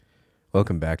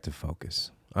Welcome back to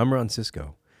Focus. I'm Ron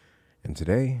Cisco, and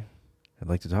today I'd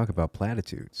like to talk about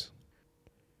platitudes.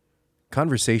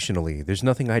 Conversationally, there's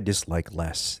nothing I dislike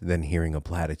less than hearing a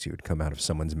platitude come out of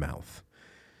someone's mouth.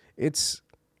 It's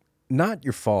not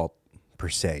your fault per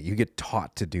se. You get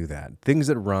taught to do that. Things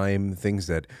that rhyme, things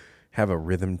that have a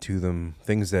rhythm to them,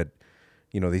 things that,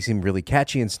 they seem really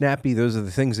catchy and snappy, those are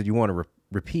the things that you want to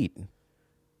repeat.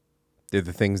 They're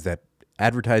the things that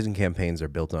advertising campaigns are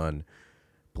built on.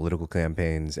 Political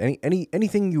campaigns,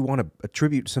 anything you want to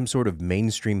attribute some sort of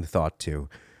mainstream thought to,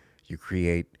 you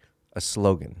create a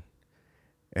slogan.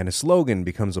 And a slogan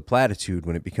becomes a platitude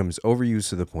when it becomes overused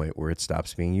to the point where it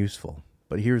stops being useful.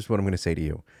 But here's what I'm going to say to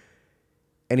you.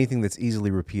 Anything that's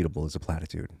easily repeatable is a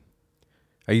platitude.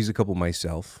 I use a couple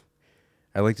myself.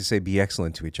 I like to say be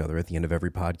excellent to each other at the end of every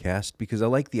podcast because I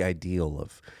like the ideal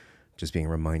of just being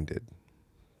reminded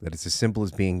that it's as simple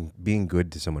as being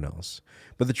good to someone else.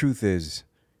 But the truth is,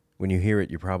 when you hear it,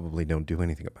 you probably don't do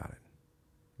anything about it.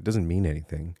 It doesn't mean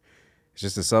anything. It's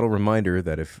just a subtle reminder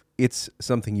that if it's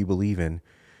something you believe in,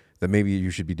 that maybe you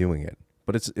should be doing it.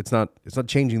 But it's not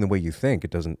changing the way you think.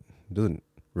 It doesn't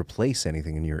replace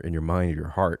anything in your mind or your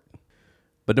heart.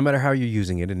 But no matter how you're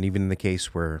using it, and even in the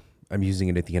case where I'm using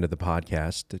it at the end of the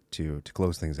podcast to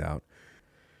close things out,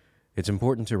 it's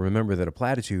important to remember that a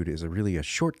platitude is really a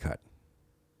shortcut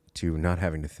to not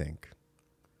having to think.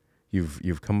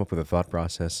 You've come up with a thought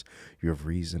process, you have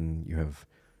reason, you have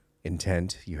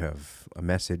intent, you have a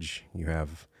message,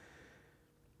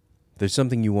 there's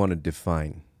something you want to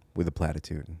define with a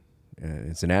platitude.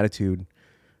 It's an attitude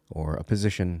or a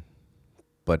position,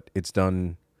 but it's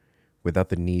done without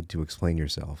the need to explain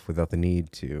yourself, without the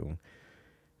need to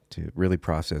really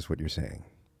process what you're saying.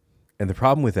 And the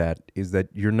problem with that is that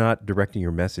you're not directing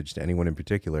your message to anyone in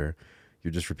particular,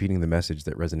 you're just repeating the message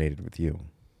that resonated with you.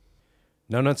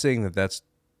 Now, I'm not saying that that's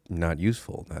not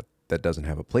useful, that doesn't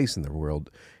have a place in the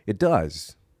world. It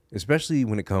does, especially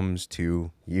when it comes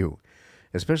to you,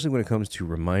 especially when it comes to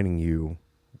reminding you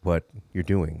what you're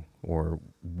doing or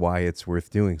why it's worth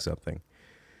doing something.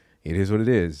 It is what it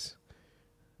is.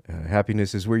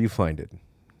 Happiness is where you find it.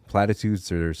 Platitudes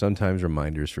are sometimes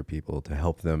reminders for people to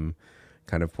help them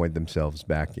kind of point themselves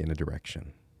back in a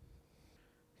direction.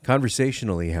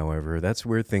 Conversationally, however, that's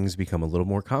where things become a little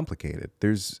more complicated.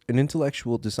 There's an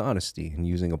intellectual dishonesty in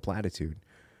using a platitude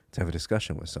to have a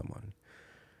discussion with someone.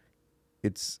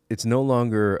 It's no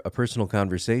longer a personal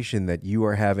conversation that you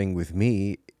are having with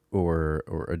me or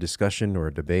a discussion or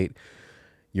a debate.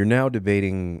 You're now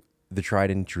debating the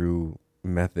tried and true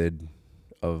method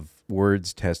of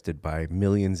words tested by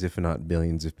millions, if not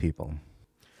billions of people.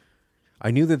 I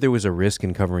knew that there was a risk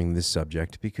in covering this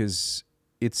subject because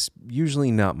it's usually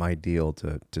not my deal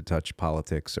to touch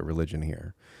politics or religion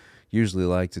here. Usually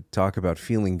like to talk about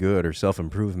feeling good or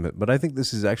self-improvement, but I think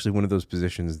this is actually one of those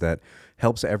positions that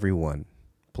helps everyone,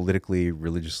 politically,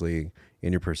 religiously,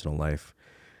 in your personal life.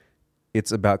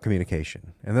 It's about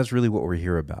communication, and that's really what we're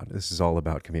here about. This is all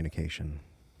about communication.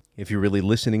 If you're really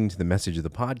listening to the message of the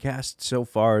podcast so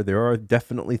far, there are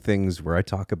definitely things where I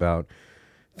talk about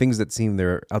things that seem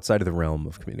they're outside of the realm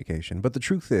of communication. But the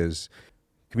truth is,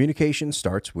 communication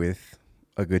starts with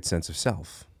a good sense of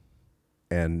self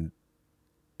and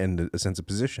a sense of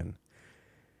position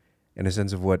and a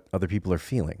sense of what other people are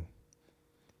feeling.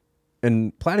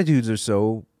 And platitudes are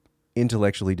so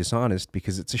intellectually dishonest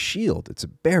because it's a shield. It's a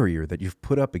barrier that you've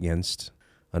put up against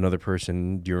another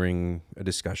person during a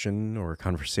discussion or a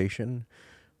conversation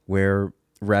where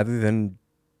rather than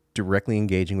directly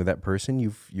engaging with that person,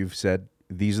 you've said,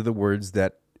 these are the words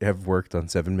that have worked on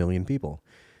 7 million people.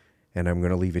 And I'm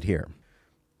going to leave it here.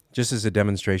 Just as a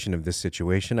demonstration of this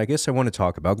situation, I guess I want to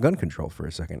talk about gun control for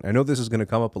a second. I know this is going to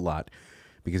come up a lot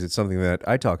because it's something that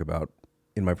I talk about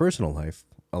in my personal life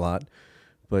a lot.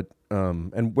 But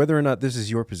and whether or not this is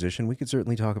your position, we could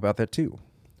certainly talk about that too.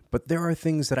 But there are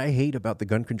things that I hate about the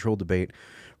gun control debate,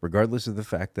 regardless of the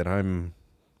fact that I'm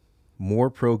more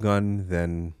pro-gun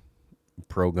than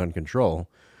pro-gun control.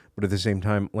 But at the same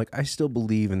time, I still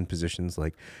believe in positions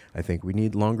like I think we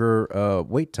need longer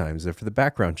wait times. For the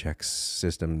background checks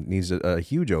system needs a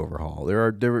huge overhaul. There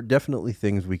are definitely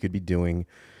things we could be doing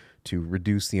to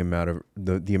reduce the amount of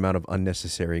the amount of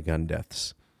unnecessary gun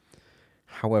deaths.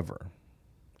 However,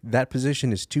 that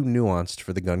position is too nuanced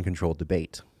for the gun control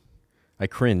debate. I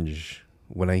cringe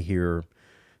when I hear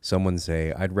someone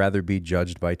say, "I'd rather be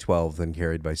judged by 12 than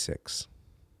carried by 6."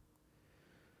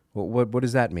 Well, what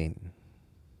does that mean?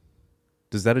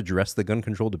 Does that address the gun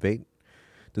control debate?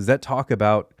 Does that talk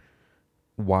about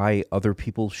why other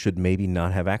people should maybe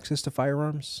not have access to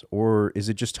firearms? Or is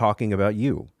it just talking about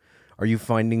you? Are you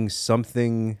finding some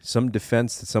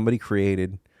defense that somebody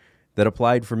created that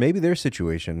applied for maybe their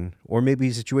situation or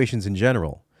maybe situations in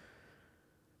general.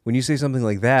 When you say something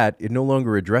like that, it no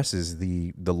longer addresses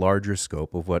the larger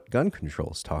scope of what gun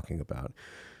control is talking about.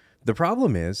 The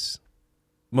problem is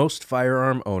most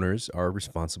firearm owners are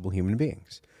responsible human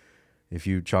beings. If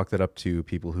you chalk that up to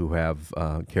people who have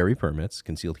carry permits,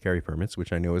 concealed carry permits,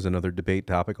 which I know is another debate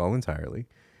topic all entirely,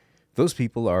 those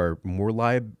people are more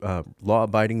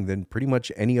law-abiding than pretty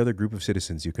much any other group of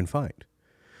citizens you can find.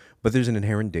 But there's an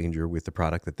inherent danger with the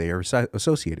product that they are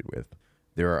associated with.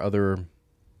 There are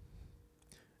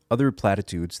other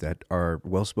platitudes that are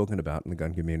well spoken about in the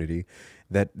gun community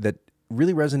that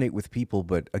really resonate with people.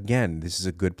 But again, this is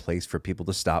a good place for people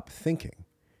to stop thinking.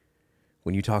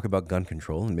 When you talk about gun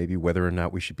control and maybe whether or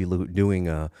not we should be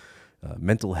doing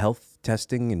mental health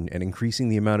testing and increasing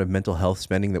the amount of mental health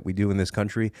spending that we do in this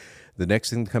country, the next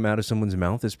thing to come out of someone's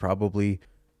mouth is probably,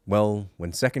 well,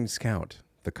 when seconds count,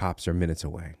 the cops are minutes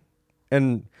away.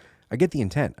 And I get the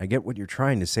intent. I get what you're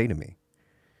trying to say to me.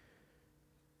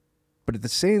 But at the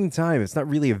same time, it's not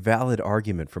really a valid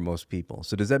argument for most people.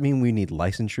 So does that mean we need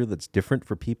licensure that's different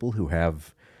for people who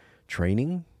have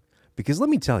training? Because let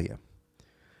me tell you,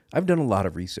 I've done a lot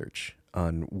of research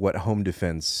on what home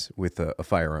defense with a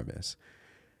firearm is.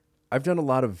 I've done a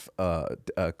lot of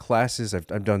classes.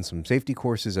 I've done some safety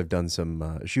courses. I've done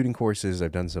some shooting courses.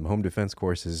 I've done some home defense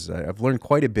courses. I've learned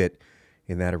quite a bit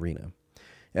in that arena.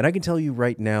 And I can tell you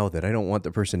right now that I don't want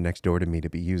the person next door to me to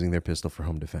be using their pistol for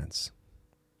home defense.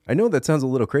 I know that sounds a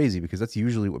little crazy because that's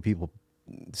usually what people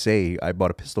say I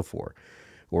bought a pistol for,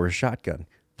 or a shotgun.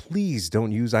 Please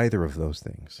don't use either of those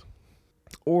things.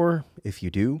 Or if you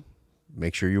do,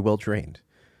 make sure you're well trained.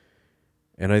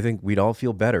 And I think we'd all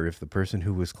feel better if the person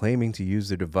who was claiming to use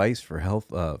the device for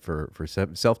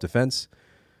self-defense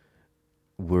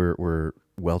were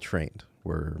well trained,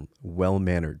 were well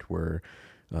mannered, were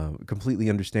completely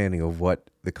understanding of what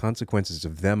the consequences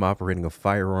of them operating a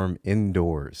firearm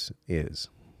indoors is.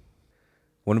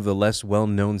 One of the less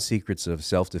well-known secrets of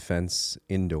self-defense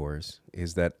indoors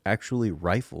is that actually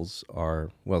rifles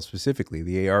are, well, specifically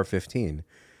the AR-15,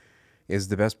 is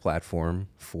the best platform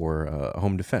for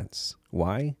home defense.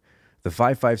 Why? The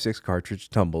 5.56 cartridge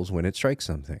tumbles when it strikes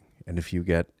something. And if you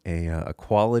get a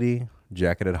quality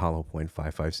jacketed hollow point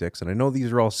 5.56, and I know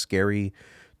these are all scary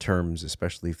terms,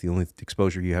 especially if the only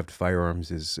exposure you have to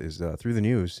firearms is through the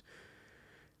news,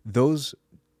 those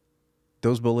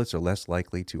bullets are less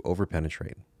likely to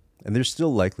overpenetrate. And they're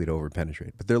still likely to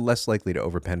overpenetrate, but they're less likely to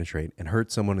overpenetrate and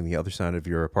hurt someone on the other side of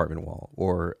your apartment wall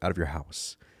or out of your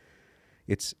house.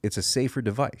 It's a safer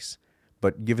device,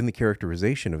 but given the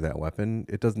characterization of that weapon,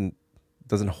 it doesn't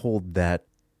hold that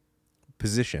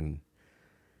position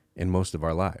in most of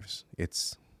our lives.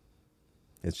 It's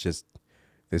just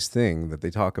this thing that they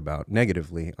talk about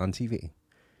negatively on TV,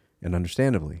 and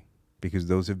understandably, because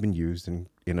those have been used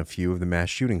in a few of the mass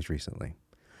shootings recently.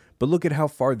 But look at how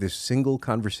far this single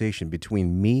conversation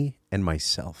between me and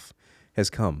myself has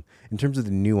come in terms of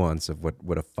the nuance of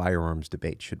what a firearms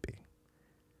debate should be.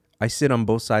 I sit on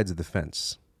both sides of the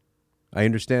fence. I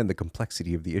understand the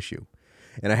complexity of the issue,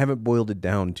 and I haven't boiled it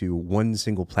down to one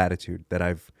single platitude that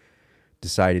I've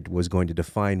decided was going to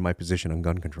define my position on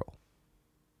gun control.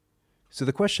 So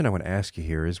the question I want to ask you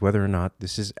here is whether or not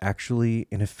this is actually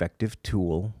an effective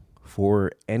tool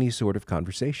for any sort of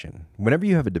conversation. Whenever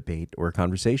you have a debate or a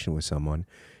conversation with someone,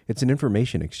 it's an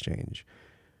information exchange.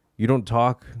 You don't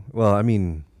talk, well, I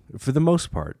mean, for the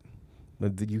most part,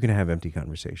 you can have empty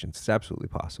conversations. It's absolutely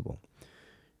possible.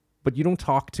 But you don't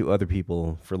talk to other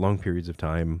people for long periods of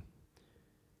time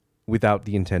without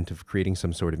the intent of creating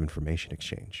some sort of information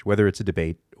exchange, whether it's a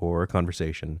debate or a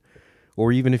conversation,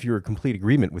 or even if you're in complete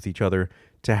agreement with each other,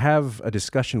 to have a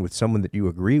discussion with someone that you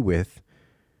agree with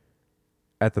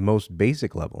at the most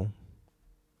basic level,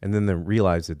 and then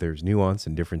realize that there's nuance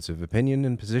and difference of opinion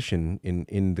and position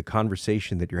in the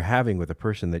conversation that you're having with a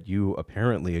person that you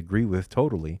apparently agree with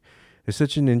totally, is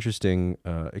such an interesting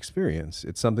experience.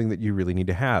 It's something that you really need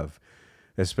to have,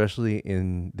 especially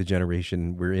in the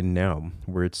generation we're in now,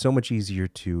 where it's so much easier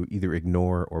to either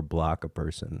ignore or block a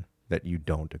person that you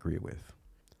don't agree with.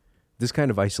 This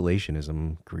kind of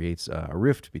isolationism creates a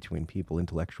rift between people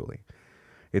intellectually.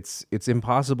 It's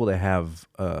impossible to have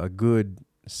a good,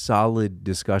 solid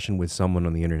discussion with someone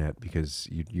on the internet because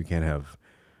you can't have,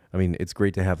 I mean, it's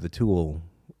great to have the tool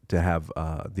to have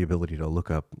the ability to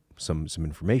look up some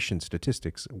information,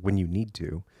 statistics when you need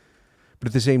to. But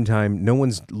at the same time, no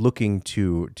one's looking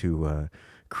to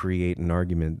create an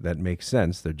argument that makes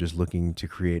sense. They're just looking to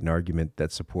create an argument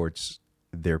that supports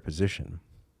their position.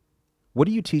 What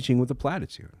are you teaching with a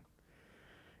platitude?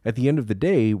 At the end of the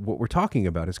day, what we're talking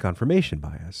about is confirmation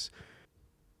bias.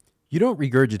 You don't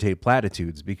regurgitate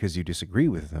platitudes because you disagree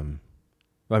with them.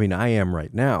 I mean, I am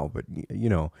right now, but you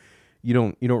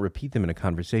don't repeat them in a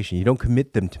conversation. You don't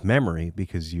commit them to memory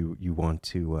because you want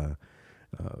to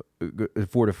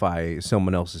fortify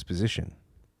someone else's position.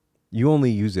 You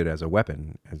only use it as a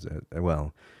weapon, as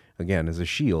a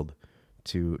shield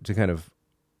to kind of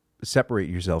separate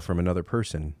yourself from another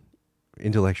person,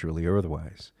 intellectually or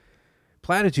otherwise.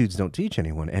 Platitudes don't teach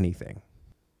anyone anything.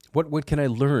 What can I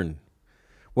learn?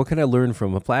 What can I learn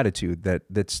from a platitude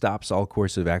that stops all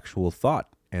course of actual thought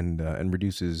and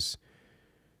reduces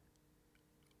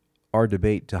our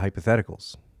debate to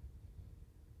hypotheticals?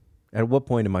 At what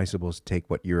point am I supposed to take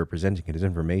what you're presenting as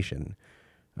information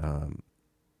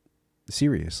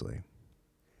seriously?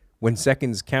 When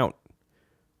seconds count,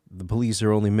 the police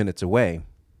are only minutes away.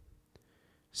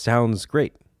 Sounds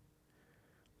great,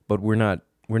 but we're not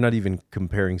even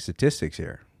comparing statistics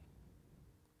here.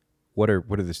 What are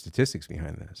the statistics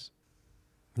behind this?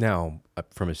 Now,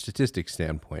 from a statistics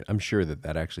standpoint, I'm sure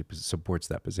that actually supports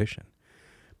that position.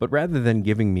 But rather than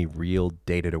giving me real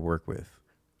data to work with,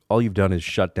 all you've done is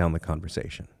shut down the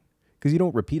conversation. Because you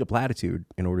don't repeat a platitude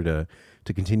in order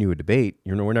to continue a debate.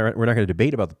 We're not going to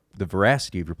debate about the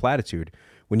veracity of your platitude.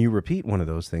 When you repeat one of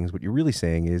those things, what you're really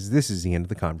saying is this is the end of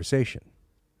the conversation.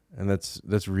 And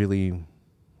that's really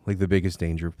like the biggest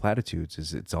danger of platitudes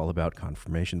is it's all about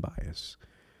confirmation bias.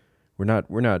 We're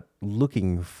not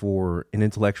looking for an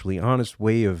intellectually honest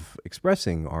way of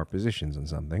expressing our positions on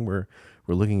something. We're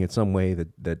looking at some way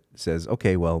that says,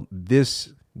 okay, well,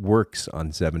 this works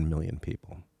on 7 million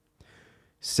people.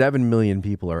 7 million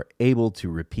people are able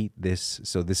to repeat this,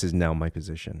 so this is now my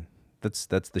position. That's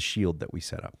the shield that we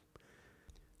set up.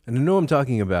 And I know I'm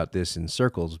talking about this in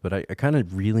circles, but I kind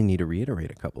of really need to reiterate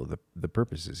a couple of the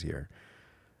purposes here.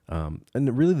 And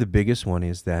really the biggest one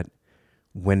is that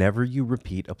whenever you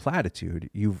repeat a platitude,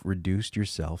 you've reduced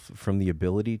yourself from the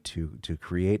ability to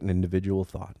create an individual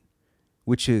thought,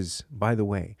 which is, by the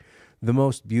way, the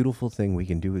most beautiful thing we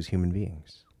can do as human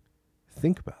beings.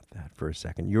 Think about that for a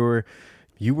second.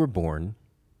 You were born,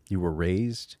 you were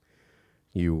raised,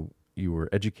 you were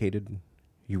educated,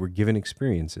 you were given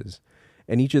experiences,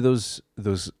 and each of those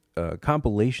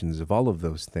compilations of all of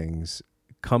those things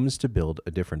comes to build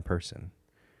a different person.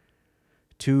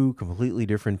 Two completely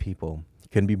different people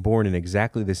can be born in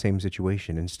exactly the same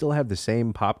situation and still have the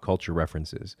same pop culture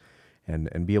references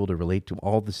and be able to relate to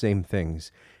all the same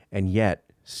things, and yet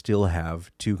still have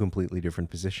two completely different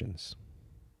positions.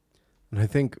 And I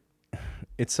think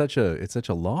it's such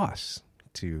a loss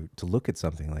to look at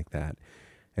something like that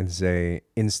and say,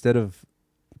 instead of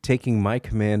taking my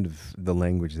command of the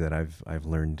language that I've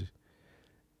learned,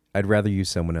 I'd rather use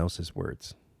someone else's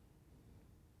words.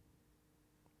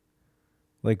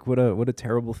 Like what a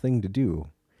terrible thing to do.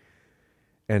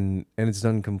 And it's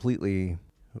done completely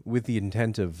with the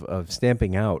intent of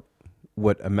stamping out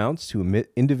what amounts to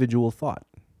individual thought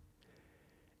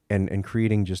and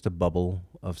creating just a bubble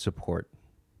of support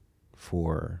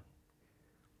for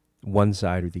one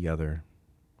side or the other,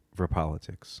 for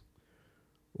politics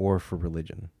or for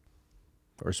religion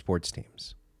or sports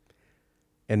teams.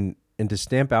 And to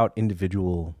stamp out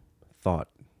individual thought,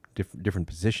 different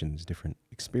positions, different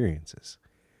experiences.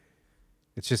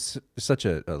 It's just such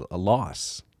a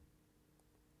loss.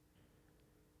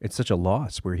 It's such a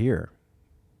loss. We're here.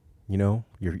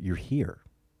 You're here.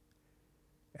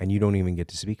 And you don't even get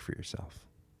to speak for yourself.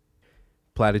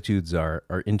 Platitudes are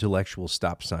intellectual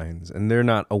stop signs, and they're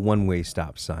not a one-way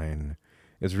stop sign.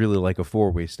 It's really like a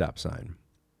four-way stop sign.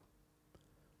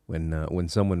 When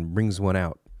someone brings one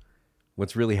out,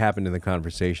 what's really happened in the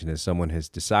conversation is someone has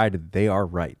decided they are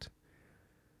right.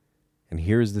 And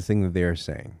here's the thing that they are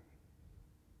saying.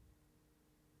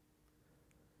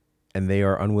 And they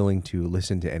are unwilling to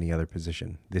listen to any other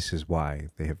position. This is why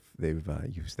they've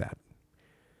used that.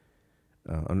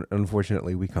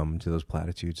 Unfortunately, we come to those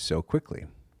platitudes so quickly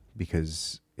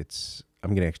because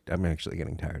I'm actually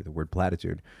getting tired of the word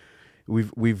platitude.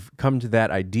 We've come to that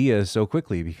idea so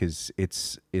quickly because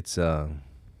it's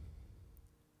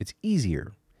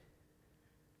easier.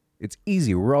 It's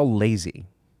easier. We're all lazy.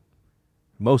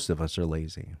 Most of us are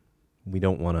lazy. We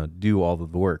don't want to do all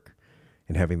of the work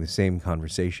and having the same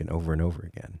conversation over and over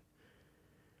again.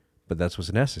 But that's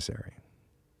what's necessary.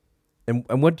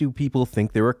 And what do people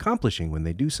think they're accomplishing when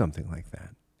they do something like that?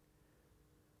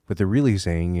 What they're really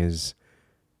saying is,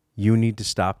 you need to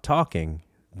stop talking.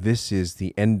 This is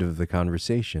the end of the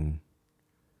conversation.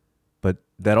 But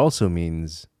that also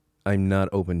means I'm not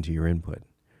open to your input.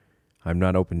 I'm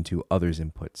not open to others'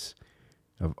 inputs.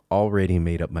 I've already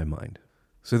made up my mind.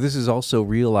 So this is also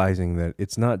realizing that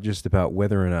it's not just about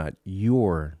whether or not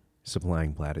you're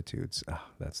supplying platitudes.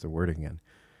 That's the word again.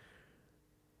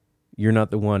 You're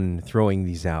not the one throwing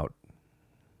these out.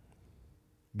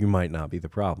 You might not be the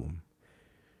problem,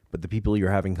 but the people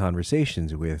you're having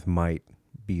conversations with might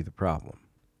be the problem.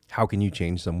 How can you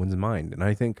change someone's mind? And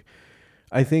I think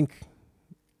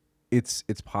it's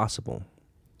possible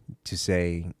to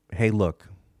say, "Hey, look,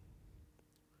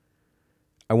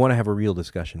 I want to have a real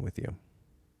discussion with you,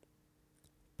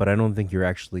 but I don't think you're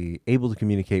actually able to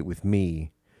communicate with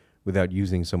me without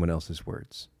using someone else's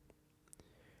words.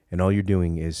 And all you're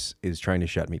doing is trying to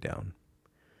shut me down.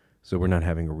 So we're not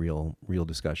having a real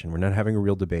discussion. We're not having a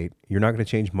real debate. You're not going to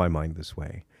change my mind this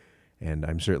way, and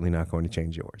I'm certainly not going to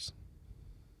change yours."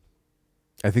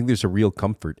 I think there's a real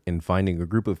comfort in finding a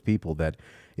group of people that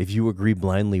if you agree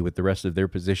blindly with the rest of their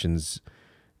positions,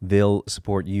 they'll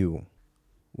support you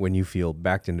when you feel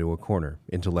backed into a corner,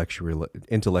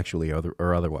 intellectually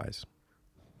or otherwise.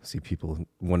 See, people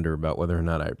wonder about whether or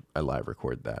not I live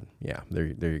record that. Yeah, there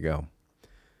you go.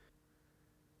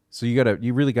 So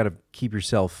you really gotta keep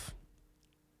yourself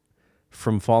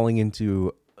from falling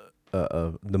into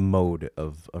the mode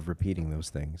of repeating those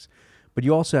things, but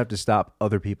you also have to stop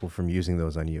other people from using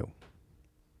those on you.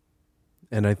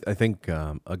 And I think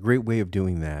a great way of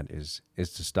doing that is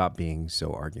to stop being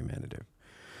so argumentative.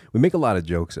 We make a lot of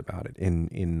jokes about it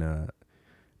in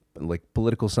like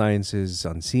political sciences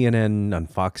on CNN, on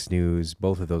Fox News.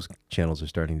 Both of those channels are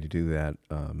starting to do that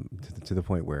to the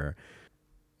point where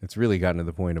it's really gotten to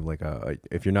the point of like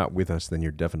if you're not with us, then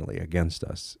you're definitely against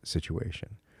us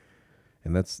situation,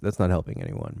 and that's not helping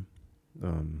anyone.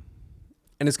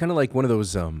 And it's kind of like one of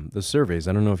those surveys.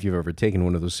 I don't know if you've ever taken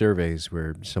one of those surveys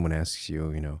where someone asks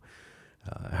you,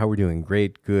 how we're doing,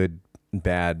 great, good,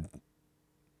 bad,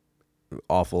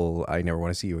 awful, I never want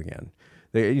to see you again.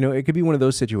 It could be one of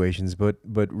those situations, but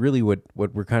really what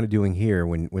we're kind of doing here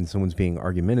when someone's being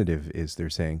argumentative is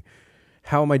they're saying,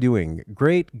 how am I doing?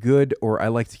 Great, good, or I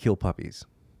like to kill puppies.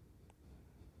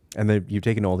 And then you've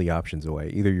taken all the options away.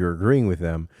 Either you're agreeing with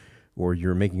them or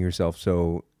you're making yourself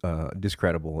so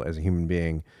discreditable as a human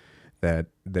being that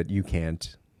you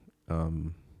can't,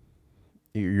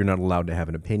 you're not allowed to have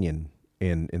an opinion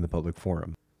in the public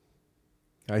forum.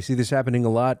 I see this happening a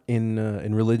lot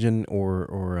in religion or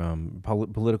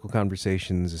political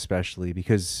conversations, especially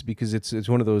because it's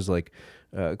one of those like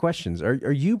questions.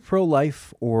 Are you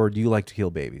pro-life or do you like to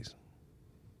kill babies?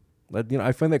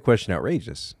 I find that question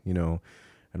outrageous. I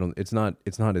don't. It's not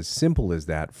as simple as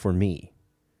that for me.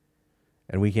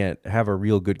 And we can't have a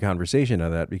real good conversation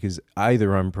of that because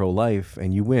either I'm pro-life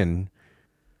and you win,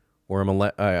 or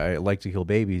I like to kill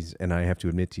babies and I have to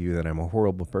admit to you that I'm a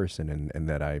horrible person and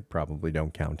that I probably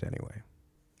don't count anyway.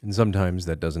 And sometimes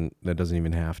that doesn't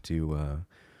even have to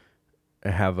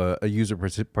have a user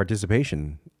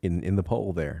participation in the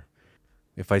poll there.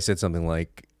 If I said something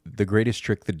like, the greatest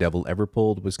trick the devil ever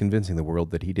pulled was convincing the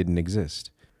world that he didn't exist.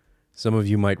 Some of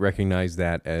you might recognize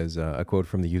that as a quote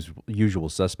from the Usual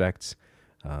Suspects.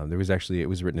 It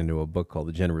was written into a book called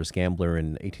The Generous Gambler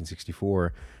in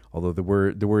 1864, although the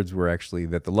words were actually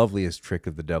that the loveliest trick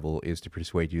of the devil is to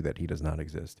persuade you that he does not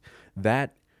exist.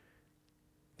 That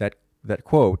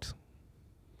quote,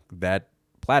 that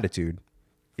platitude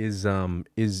is a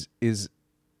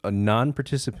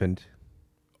non-participant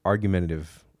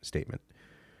argumentative statement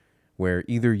where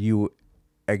either you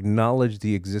acknowledge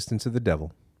the existence of the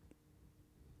devil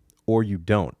or you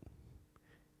don't.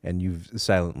 And you've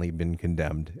silently been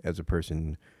condemned as a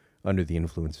person under the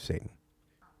influence of Satan.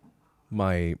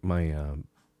 My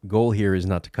goal here is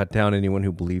not to cut down anyone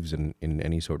who believes in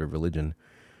any sort of religion,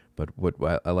 but what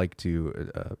I like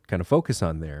to kind of focus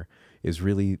on there is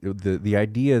really the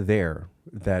idea there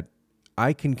that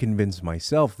I can convince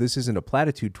myself this isn't a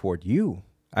platitude toward you.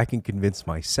 I can convince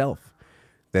myself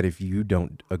that if you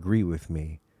don't agree with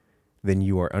me, then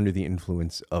you are under the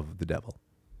influence of the devil.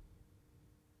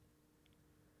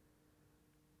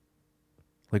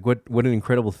 Like what an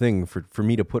incredible thing for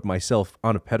me to put myself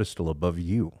on a pedestal above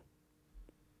you.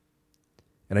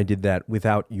 And I did that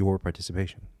without your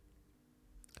participation.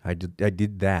 I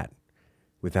did that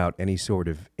without any sort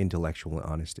of intellectual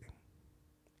honesty.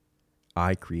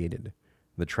 I created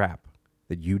the trap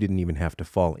that you didn't even have to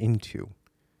fall into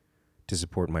to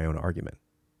support my own argument.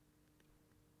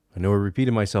 I know I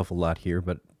repeated myself a lot here,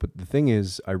 but the thing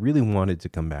is, I really wanted to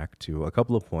come back to a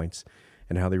couple of points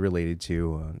and how they related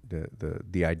to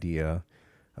the idea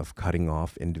of cutting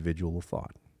off individual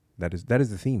thought. That is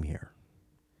the theme here.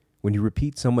 When you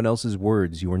repeat someone else's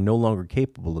words, you are no longer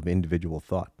capable of individual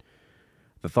thought.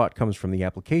 The thought comes from the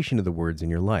application of the words in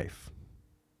your life.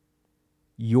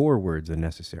 Your words are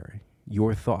necessary.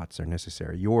 Your thoughts are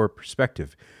necessary. Your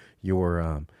perspective,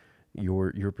 your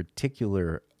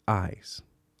particular eyes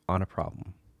on a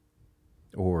problem.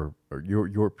 or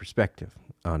your perspective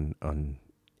on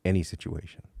any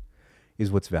situation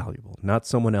is what's valuable, not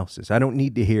someone else's. I don't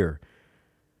need to hear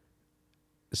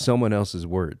someone else's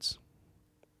words.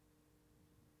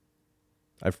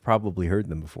 I've probably heard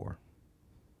them before.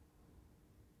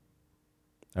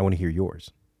 I want to hear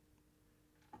yours.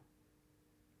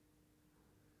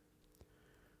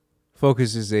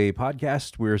 Focus is a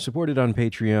podcast. We're supported on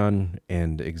Patreon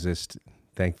and exist,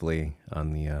 thankfully,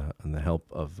 on the help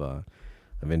of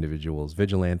individuals.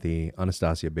 Vigilante,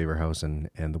 Anastasia Baberhausen,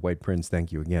 and the White Prince.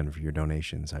 Thank you again for your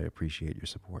donations. I appreciate your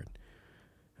support.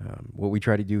 What we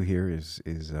try to do here is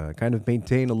kind of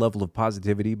maintain a level of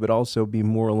positivity, but also be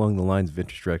more along the lines of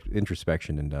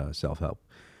introspection and self-help.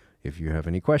 If you have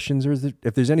any questions or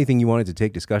if there's anything you wanted to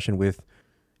take discussion with,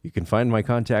 you can find my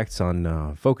contacts on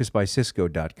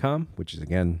focusbycisco.com, which is,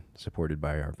 again, supported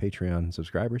by our Patreon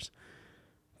subscribers,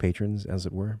 patrons, as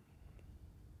it were.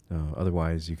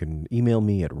 Otherwise, you can email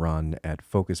me at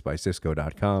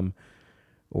ron@focusbycisco.com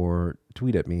or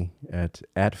tweet at me at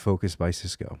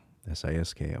 @focusbycisco,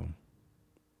 SISKO.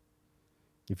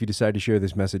 If you decide to share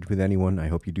this message with anyone, I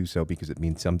hope you do so because it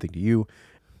means something to you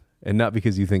and not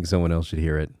because you think someone else should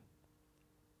hear it.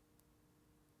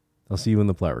 I'll see you when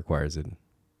the plot requires it.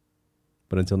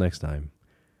 But until next time,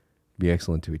 be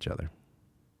excellent to each other.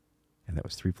 And that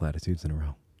was 3 platitudes in a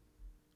row.